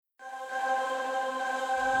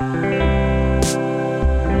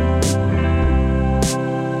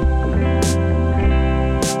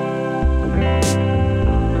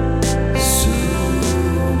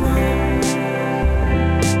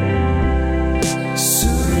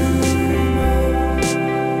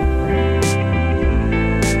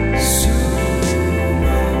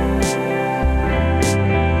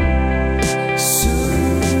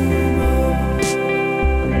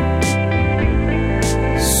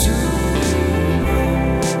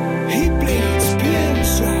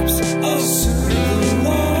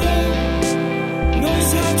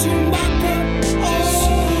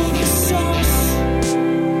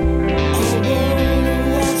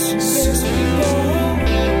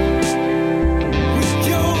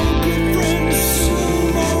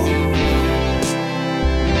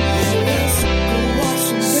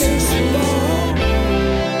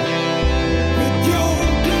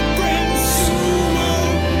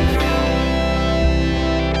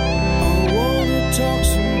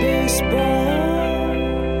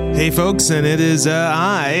Hey folks, and it is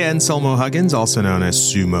I, Anselmo Huggins, also known as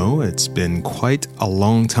Sumo. It's been quite a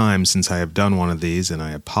long time since I have done one of these, and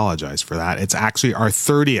I apologize for that. It's actually our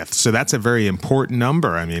 30th, so that's a very important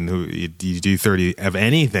number. I mean, you do 30 of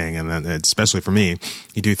anything, and then, especially for me,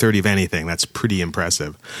 you do 30 of anything. That's pretty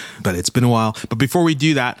impressive. But it's been a while. But before we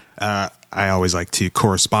do that, I always like to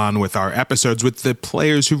correspond with our episodes with the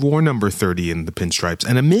players who've worn number 30 in the pinstripes,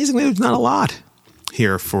 and amazingly, there's not a lot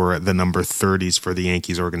here for the number 30s for the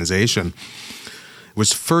Yankees organization. It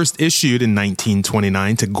was first issued in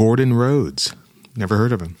 1929 to Gordon Rhodes. Never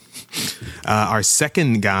heard of him. Our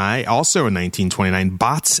second guy, also in 1929,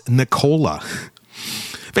 Bots Nicola.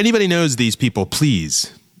 If anybody knows these people,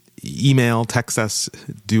 please email, text us,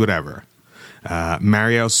 do whatever.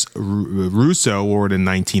 Marios Russo wore it in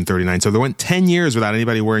 1939. So there went 10 years without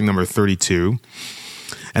anybody wearing number 32.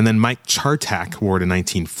 And then Mike Chartak wore it in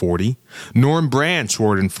 1940. Norm Branch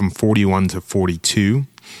wore it from 41 to 42.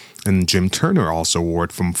 And Jim Turner also wore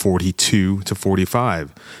it from 42 to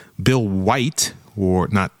 45. Bill White wore,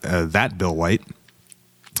 not that Bill White,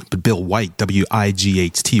 but Bill White,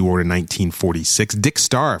 W-I-G-H-T, wore it in 1946. Dick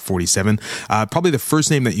Starr, 47. Probably the first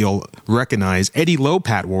name that you'll recognize. Eddie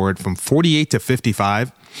Lopat wore it from 48 to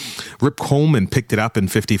 55. Rip Coleman picked it up in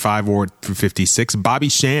 55, wore it through 56. Bobby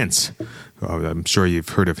Shantz, I'm sure you've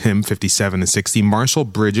heard of him, 57 to 60. Marshall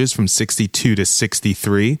Bridges from 62 to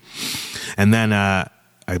 63. And then a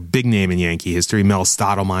big name in Yankee history, Mel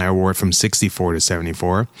Stottlemyre wore it from 64 to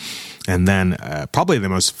 74. And then probably the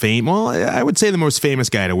most famous, well, I would say the most famous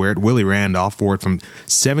guy to wear it, Willie Randolph, wore it from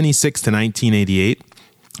 76 to 1988.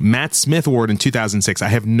 Matt Smith wore it in 2006.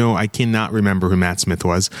 I cannot remember who Matt Smith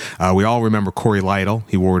was. We all remember Corey Lytle.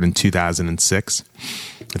 He wore it in 2006.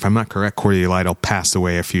 If I'm not correct, Corey Lytle passed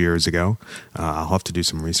away a few years ago. I'll have to do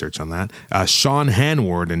some research on that. Sean Hann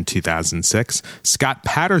wore it in 2006. Scott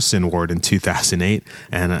Patterson wore it in 2008.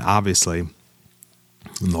 And obviously,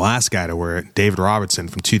 the last guy to wear it, David Robertson,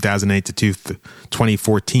 from 2008 to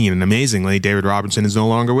 2014. And amazingly, David Robertson is no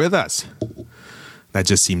longer with us. That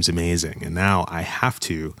just seems amazing. And now I have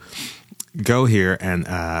to go here and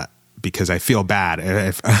because I feel bad.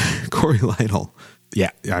 If Corey Lytle,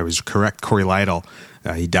 yeah, I was correct. Corey Lytle,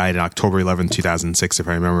 he died on October 11, 2006. If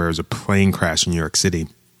I remember, it was a plane crash in New York City.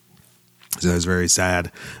 So it was very sad.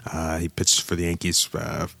 He pitched for the Yankees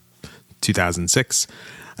 2006.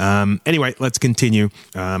 Anyway, let's continue.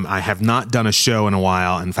 I have not done a show in a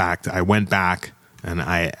while. In fact, I went back and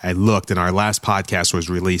I looked, and our last podcast was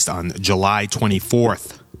released on July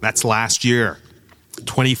 24th. That's last year,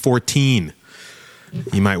 2014.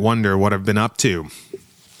 You might wonder what I've been up to.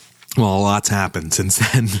 Well, a lot's happened since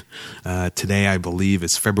then. Today, I believe,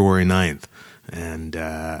 is February 9th. And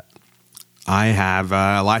I have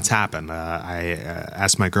lots happened. I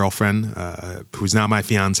asked my girlfriend, who's now my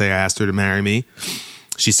fiance, I asked her to marry me.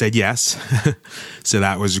 She said yes. So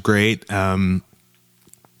that was great.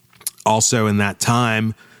 Also, in that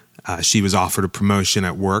time, she was offered a promotion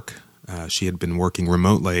at work. She had been working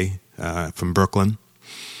remotely from Brooklyn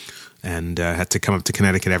and had to come up to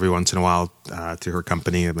Connecticut every once in a while to her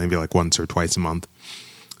company, maybe like once or twice a month.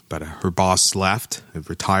 But her boss left,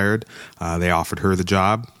 retired. They offered her the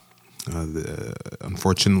job.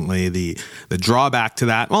 Unfortunately, the drawback to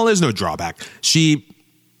that, well, there's no drawback. She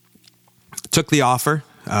took the offer,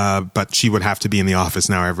 but she would have to be in the office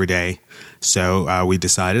now every day. So we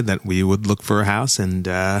decided that we would look for a house, and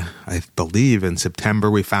I believe in September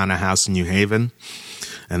we found a house in New Haven,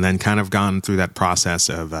 and then kind of gone through that process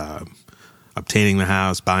of obtaining the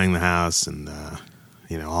house, buying the house, and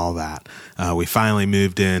all that. We finally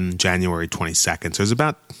moved in January 22nd, so it was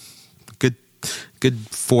about good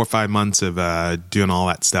 4 or 5 months of doing all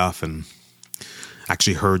that stuff, and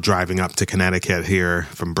actually her driving up to Connecticut here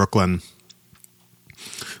from Brooklyn,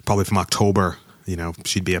 probably from October.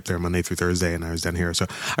 She'd be up there Monday through Thursday, and I was down here. So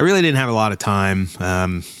I really didn't have a lot of time.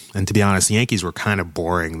 And to be honest, the Yankees were kind of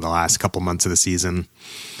boring the last couple months of the season.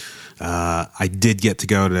 I did get to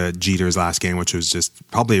go to Jeter's last game, which was just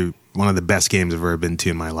probably one of the best games I've ever been to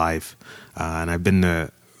in my life. And I've been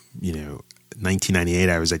to, 1998,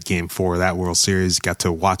 I was at Game 4 of that World Series. Got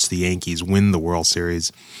to watch the Yankees win the World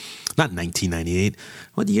Series. Not 1998.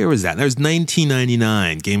 What year was that? That was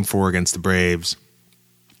 1999, Game 4 against the Braves.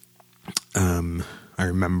 I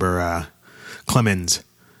remember Clemens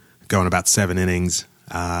going about 7 innings.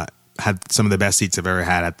 Had some of the best seats I've ever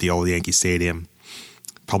had at the old Yankee Stadium.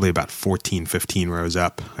 Probably about 14, 15 rows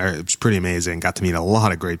up. It was pretty amazing. Got to meet a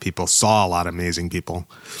lot of great people. Saw a lot of amazing people.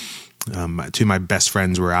 Two of my best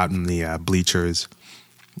friends were out in the bleachers.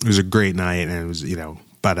 It was a great night, and it was,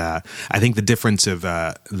 but I think the difference of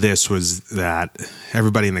this was that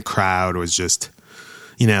everybody in the crowd was just,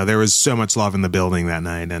 there was so much love in the building that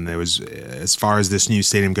night, and it was, as far as this new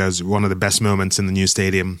stadium goes, one of the best moments in the new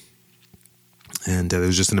stadium. And there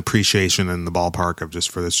was just an appreciation in the ballpark of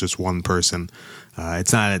for this just one person.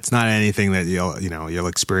 It's not anything that you'll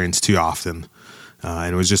experience too often.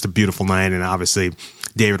 And it was just a beautiful night. And obviously,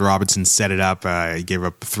 David Robinson set it up. He gave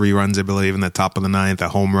up 3 runs, I believe, in the top of the 9th, a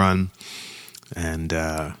home run. And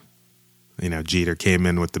Jeter came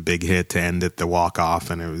in with the big hit to end it, the walk off,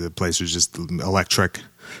 and the place was just electric.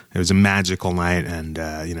 It was a magical night, and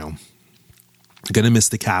gonna miss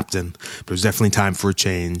the captain, but it was definitely time for a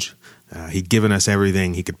change. He'd given us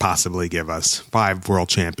everything he could possibly give us. 5 world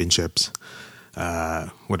championships.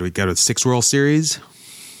 What did we go to? 6 World Series?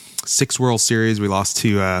 6 World Series. We lost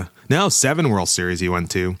to 7 World Series he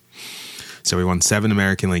went to. So we won 7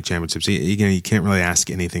 American League championships. You can't really ask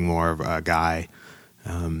anything more of a guy.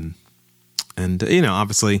 And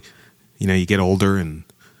obviously, you get older, and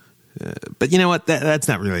but you know what? That's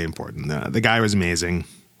not really important. The guy was amazing.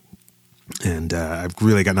 And I've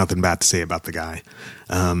really got nothing bad to say about the guy.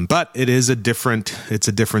 But it's a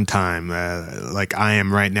different time. Like I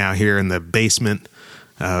am right now here in the basement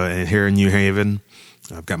here in New Haven.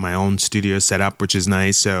 I've got my own studio set up, which is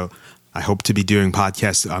nice. So I hope to be doing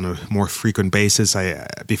podcasts on a more frequent basis.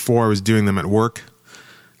 Before I was doing them at work.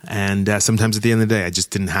 And sometimes at the end of the day, I just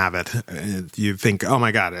didn't have it. You think, oh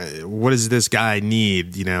my God, what does this guy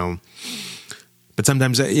need? But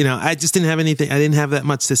sometimes, I just didn't have anything. I didn't have that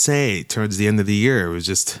much to say towards the end of the year. It was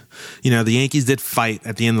just, the Yankees did fight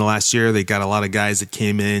at the end of last year. They got a lot of guys that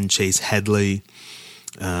came in. Chase Headley,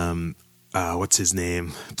 what's his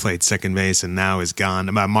name? Played second base and now is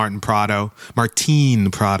gone. Martin Prado,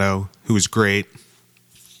 who was great,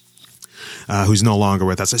 who's no longer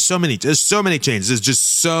with us. There's so many changes. There's just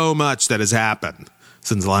so much that has happened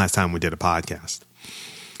since the last time we did a podcast.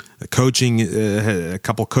 The coaching, a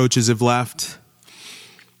couple coaches have left.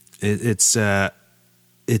 It's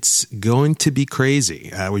going to be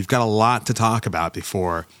crazy. We've got a lot to talk about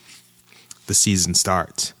before the season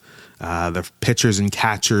starts. The pitchers and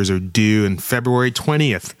catchers are due in February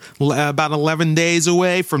 20th, about 11 days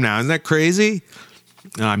away from now. Isn't that crazy?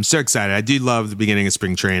 I'm so excited. I do love the beginning of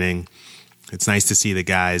spring training. It's nice to see the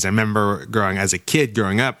guys. I remember growing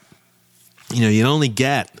up, you'd only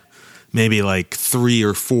get maybe like 3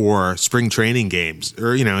 or 4 spring training games,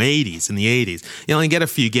 or, in the 80s. You only get a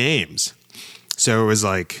few games. So it was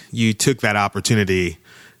like you took that opportunity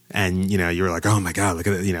and, you were like, oh my God, look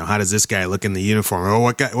at it. How does this guy look in the uniform? Oh,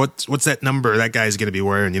 what's that number that guy's going to be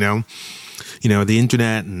wearing, the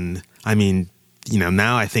internet. And I mean,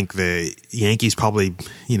 now I think the Yankees probably,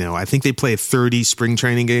 I think they play 30 spring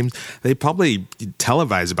training games. They probably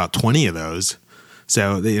televise about 20 of those.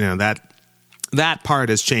 So, that part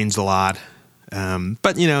has changed a lot.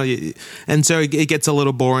 But, and so it gets a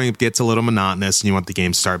little boring. It gets a little monotonous and you want the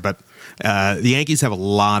game to start. But the Yankees have a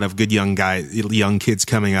lot of good young kids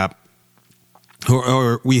coming up.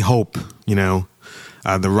 Or we hope, the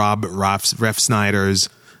Rob Refsnyders,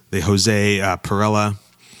 the Jose Perella,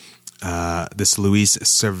 this Luis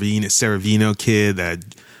Severino kid, the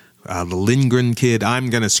Lindgren kid. I'm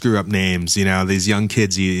going to screw up names. These young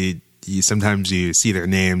kids, you sometimes you see their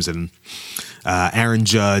names, and Aaron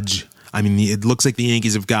Judge. I mean, it looks like the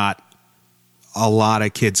Yankees have got a lot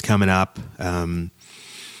of kids coming up. And,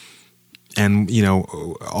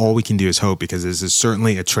 all we can do is hope, because this is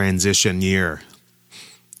certainly a transition year.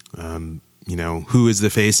 Who is the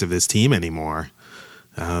face of this team anymore?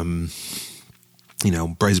 Is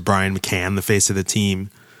Brian McCann the face of the team?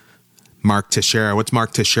 Mark Teixeira. What's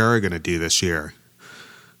Mark Teixeira going to do this year?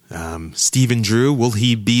 Stephen Drew, will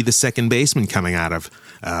he be the second baseman coming out of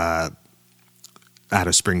out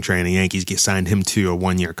of spring training. Yankees signed him to a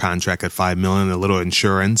 1-year contract at $5 million, a little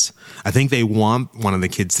insurance. I think they want one of the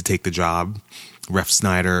kids to take the job,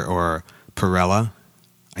 Refsnyder or Pirela.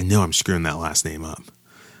 I know I'm screwing that last name up.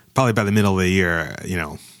 Probably by the middle of the year,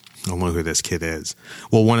 I'll know who this kid is.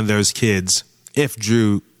 Well, one of those kids, if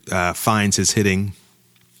Drew finds his hitting,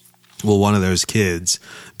 will one of those kids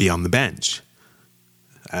be on the bench?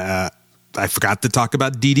 I forgot to talk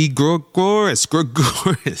about Didi Gregorius.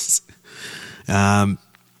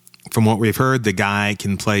 From what we've heard, the guy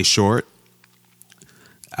can play short,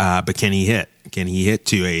 but can he hit? Can he hit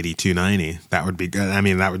 280, 290? That would be good. I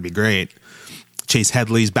mean, that would be great. Chase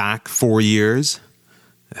Headley's back 4 years.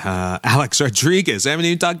 Alex Rodriguez. I haven't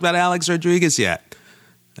even talked about Alex Rodriguez yet.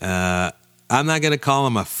 I'm not going to call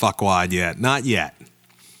him a fuckwad yet. Not yet.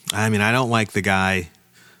 I mean, I don't like the guy.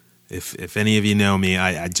 If any of you know me,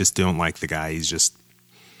 I just don't like the guy. He's just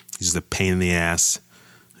a pain in the ass.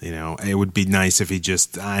 It would be nice if he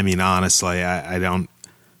just, I mean, honestly, I don't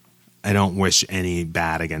wish any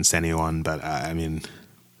bad against anyone, but I mean,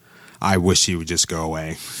 I wish he would just go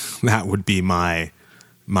away. That would be my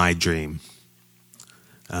dream.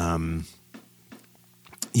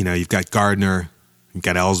 You've got Gardner, you've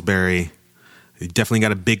got Ellsbury. You've definitely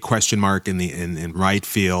got a big question mark in right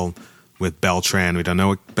field with Beltran. We don't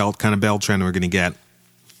know what kind of Beltran we're going to get.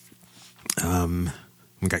 We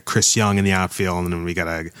got Chris Young in the outfield, and then we got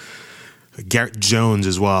a Garrett Jones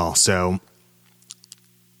as well. So,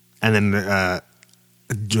 and then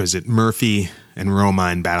was it Murphy and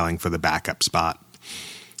Romine battling for the backup spot?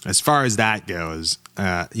 As far as that goes,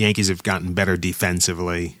 Yankees have gotten better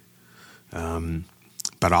defensively, but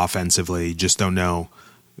offensively, just don't know.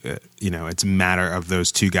 It's a matter of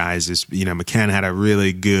those two guys. McCann had a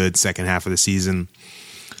really good second half of the season,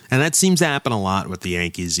 and that seems to happen a lot with the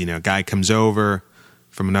Yankees. A guy comes over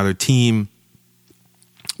from another team,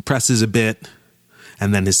 presses a bit,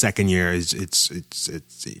 and then his second year he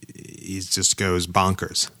just goes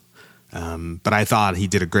bonkers. But I thought he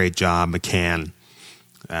did a great job, McCann,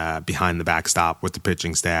 behind the backstop with the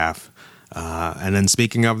pitching staff. And then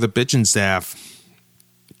speaking of the pitching staff,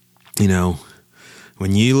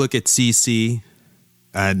 when you look at CC,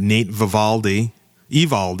 Nate Evaldi,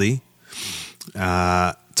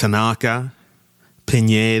 Tanaka,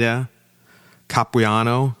 Pineda,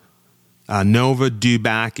 Capuano, Nova due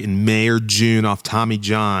back in May or June off Tommy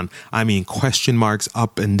John. I mean, question marks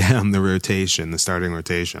up and down the starting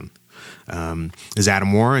rotation. Is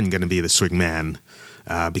Adam Warren going to be the swing man?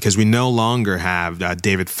 Because we no longer have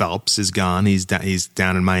David Phelps is gone. He's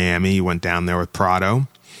down in Miami. He went down there with Prado.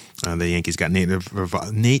 The Yankees got Nathan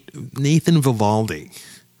Eovaldi.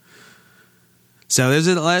 So there's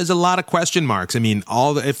a lot of question marks. I mean,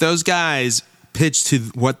 if those guys pitch to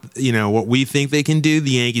what we think they can do,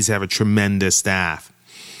 the Yankees have a tremendous staff.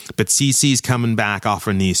 But CC's coming back off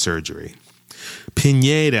a knee surgery.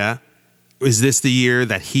 Pineda, is this the year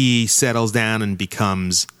that he settles down and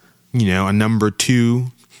becomes, a number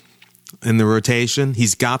 2 in the rotation?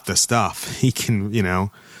 He's got the stuff. He can,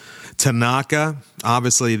 Tanaka,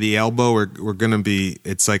 obviously the elbow, we're going to be,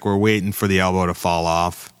 it's like we're waiting for the elbow to fall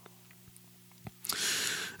off.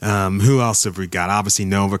 Who else have we got? Obviously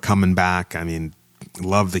Nova coming back. I mean,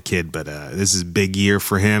 love the kid, but this is a big year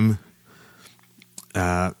for him.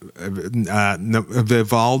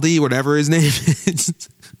 Vivaldi, whatever his name is.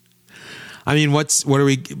 I mean,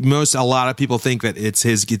 a lot of people think that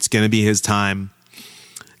it's going to be his time.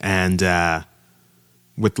 And,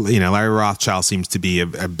 with Larry Rothschild seems to be a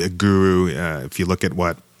guru. If you look at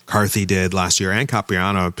what Carthy did last year, and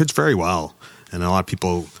Capuano pitched very well, and a lot of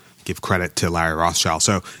people give credit to Larry Rothschild.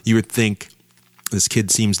 So you would think this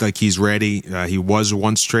kid seems like he's ready. He was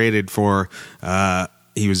once traded for.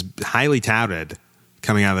 He was highly touted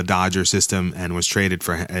coming out of the Dodger system, and was traded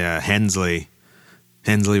for Hensley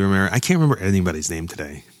Ramirez. I can't remember anybody's name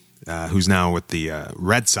today. Who's now with the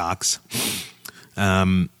Red Sox.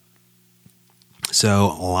 So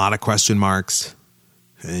a lot of question marks.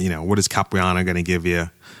 What is Capuano going to give you?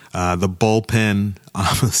 The bullpen,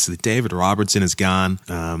 obviously, David Robertson is gone.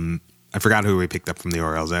 I forgot who we picked up from the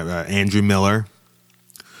Orioles. Andrew Miller.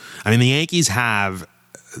 I mean, the Yankees have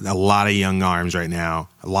a lot of young arms right now,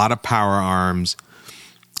 a lot of power arms.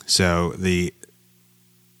 So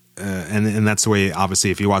and that's the way,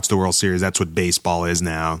 obviously, if you watch the World Series, that's what baseball is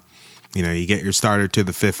now. You get your starter to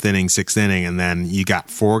the 5th inning, 6th inning, and then you got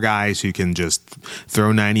 4 guys who can just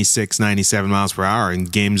throw 96, 97 miles per hour,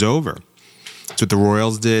 and game's over. That's what the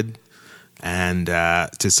Royals did, and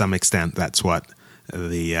to some extent, that's what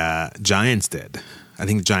the Giants did. I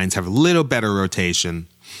think the Giants have a little better rotation,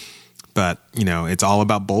 but, it's all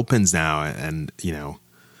about bullpens now, and,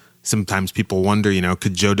 sometimes people wonder,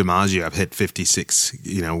 could Joe DiMaggio have hit 56?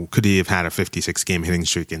 Could he have had a 56-game hitting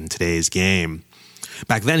streak in today's game?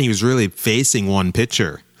 Back then, he was really facing one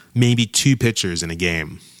pitcher, maybe two pitchers in a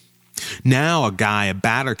game. Now, a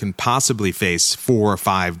batter can possibly face 4 or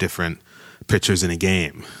 5 different pitchers in a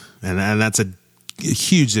game. And that's a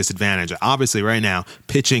huge disadvantage. Obviously, right now,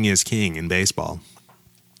 pitching is king in baseball.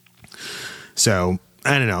 So,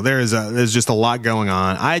 I don't know. There's just a lot going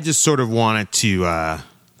on. I just sort of wanted to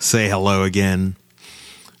say hello again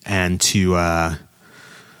and to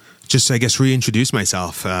just, I guess, reintroduce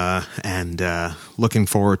myself and looking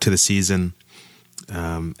forward to the season.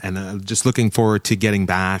 And just looking forward to getting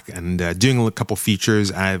back and doing a couple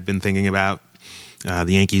features I've been thinking about.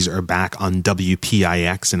 The Yankees are back on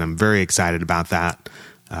WPIX, and I'm very excited about that.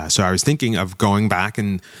 So I was thinking of going back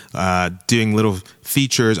and doing little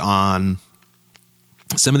features on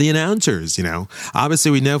some of the announcers.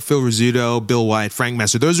 Obviously we know Phil Rizzuto, Bill White, Frank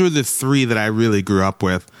Messer. Those were the 3 that I really grew up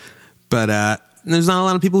with. But there's not a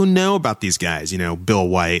lot of people who know about these guys. Bill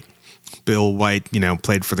White. Bill White,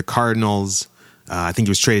 played for the Cardinals. I think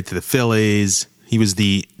he was traded to the Phillies. He was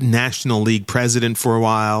the National League president for a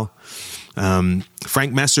while.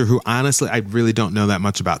 Frank Messer, who honestly I really don't know that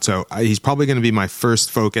much about. So he's probably going to be my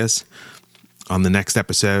first focus on the next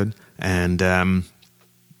episode. And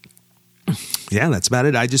yeah, that's about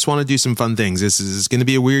it. I just want to do some fun things. This is going to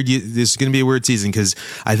be a weird season because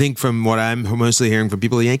I think from what I'm mostly hearing from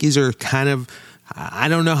people, the Yankees are I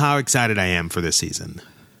don't know how excited I am for this season.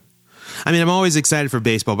 I mean, I'm always excited for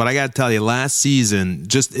baseball, but I got to tell you, last season,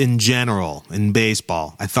 just in general, in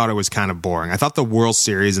baseball, I thought it was kind of boring. I thought the World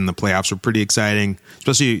Series and the playoffs were pretty exciting.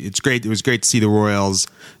 Especially, it was great to see the Royals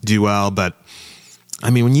do well, but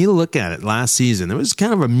I mean, when you look at it last season, it was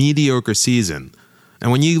kind of a mediocre season.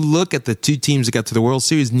 And when you look at the 2 teams that got to the World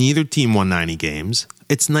Series, neither team won 90 games.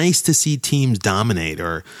 It's nice to see teams dominate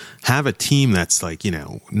or have a team that's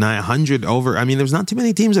 100 over. I mean, there's not too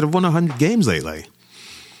many teams that have won 100 games lately.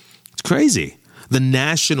 It's crazy. The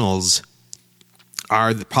Nationals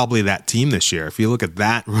are probably that team this year. If you look at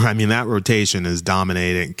that, I mean, that rotation is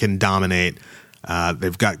dominating, can dominate.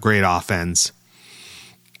 They've got great offense.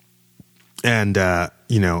 And,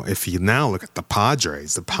 if you now look at the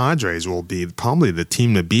Padres will be probably the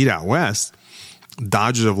team to beat out west.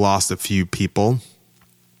 Dodgers have lost a few people.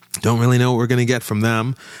 Don't really know what we're going to get from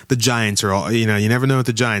them. The Giants are all, you never know with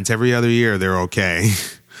the Giants. Every other year, they're okay.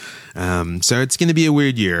 So it's going to be a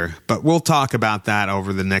weird year, but we'll talk about that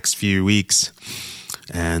over the next few weeks.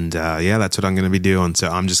 And, that's what I'm going to be doing. So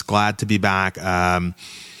I'm just glad to be back. I'm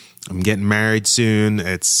getting married soon.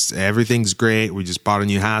 Everything's great. We just bought a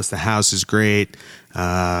new house. The house is great.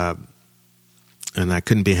 And I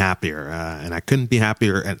couldn't be happier. And I couldn't be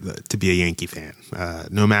happier to be a Yankee fan,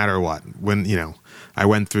 no matter what. When, I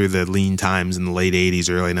went through the lean times in the late 80s,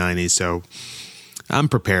 early 90s. So I'm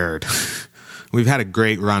prepared. We've had a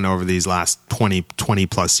great run over these last 20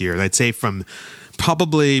 plus years. I'd say from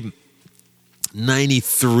probably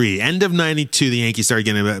 93, end of 92, the Yankees started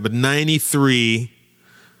getting it, but 93,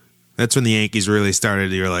 that's when the Yankees really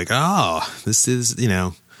started. You're like, oh, this is,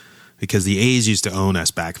 because the A's used to own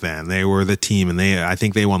us back then. They were the team, and I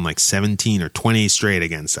think they won 17 or 20 straight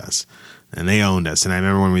against us, and they owned us. And I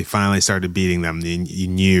remember when we finally started beating them, you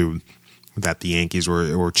knew that the Yankees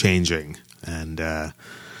were changing. And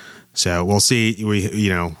so we'll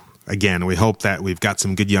see. Again, we hope that we've got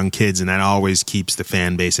some good young kids, and that always keeps the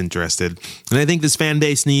fan base interested. And I think this fan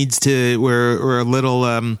base needs to. We're a little.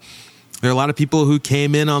 There are a lot of people who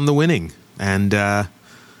came in on the winning, and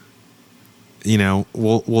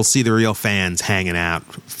we'll see the real fans hanging out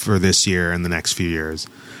for this year and the next few years.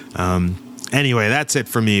 Anyway, that's it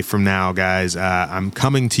for me from now, guys. I'm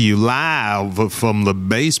coming to you live from the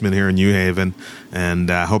basement here in New Haven, and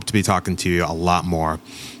hope to be talking to you a lot more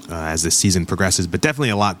as the season progresses, but definitely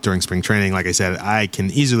a lot during spring training. Like I said, I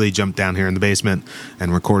can easily jump down here in the basement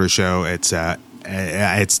and record a show.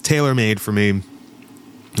 It's tailor-made for me.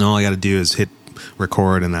 All I got to do is hit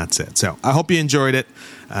record, and that's it. So I hope you enjoyed it.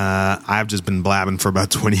 I've just been blabbing for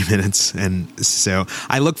about 20 minutes, and so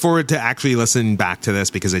I look forward to actually listening back to this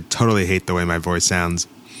because I totally hate the way my voice sounds,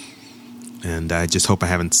 and I just hope I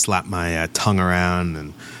haven't slapped my tongue around,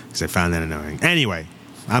 and because I found that annoying. Anyway,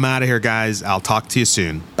 I'm out of here, guys. I'll talk to you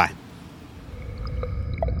soon. Bye.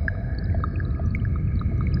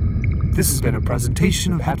 This has been a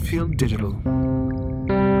presentation of Hatfield Digital.